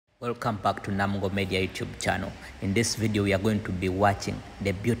Welcome back to Namungo Media YouTube channel. In this video, we are going to be watching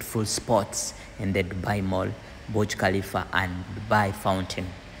the beautiful spots in the Dubai Mall, Burj Khalifa and Dubai Fountain.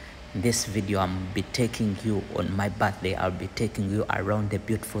 In this video, I'll be taking you on my birthday. I'll be taking you around the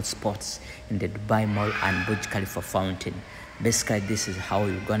beautiful spots in the Dubai Mall and Burj Khalifa Fountain. Basically, this is how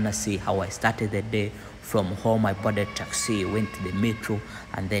you're gonna see how I started the day. From home, I bought a taxi, went to the metro,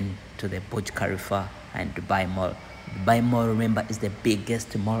 and then to the Burj Khalifa and Dubai Mall. Dubai Mall, remember, is the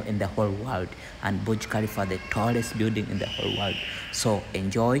biggest mall in the whole world, and Burj Khalifa, the tallest building in the whole world. So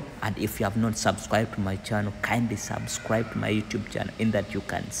enjoy, and if you have not subscribed to my channel, kindly subscribe to my YouTube channel, in that you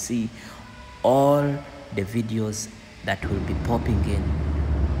can see all the videos that will be popping in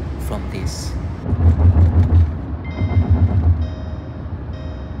from this.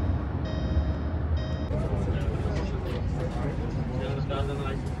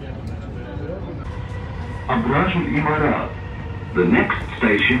 Abras Al Emirat. The next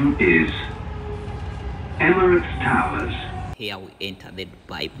station is Emirates Towers. Here we enter the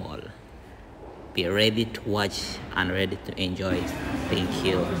Dubai Mall. Be ready to watch and ready to enjoy. Thank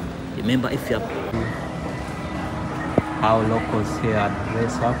you. Remember, if you have how locals here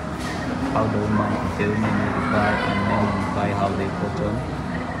dress up, how the women in Dubai and men in Dubai, how they put on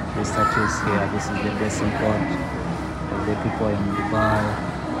the statues here. This is the dressing code of the people in Dubai.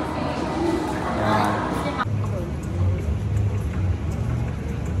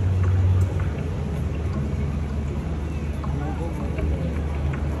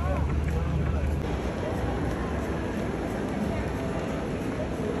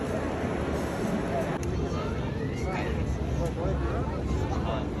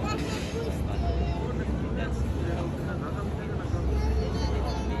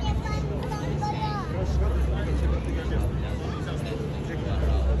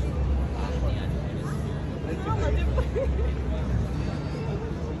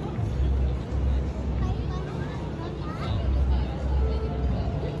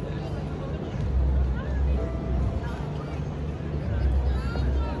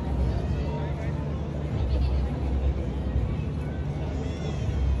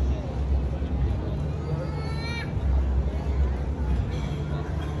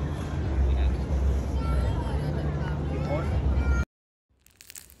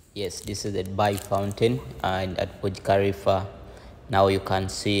 Yes, this is the Dubai Fountain, and at Burj Khalifa. Now you can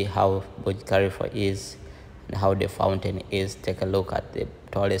see how Burj Khalifa is and how the fountain is. Take a look at the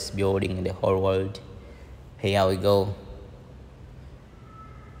tallest building in the whole world. Here we go.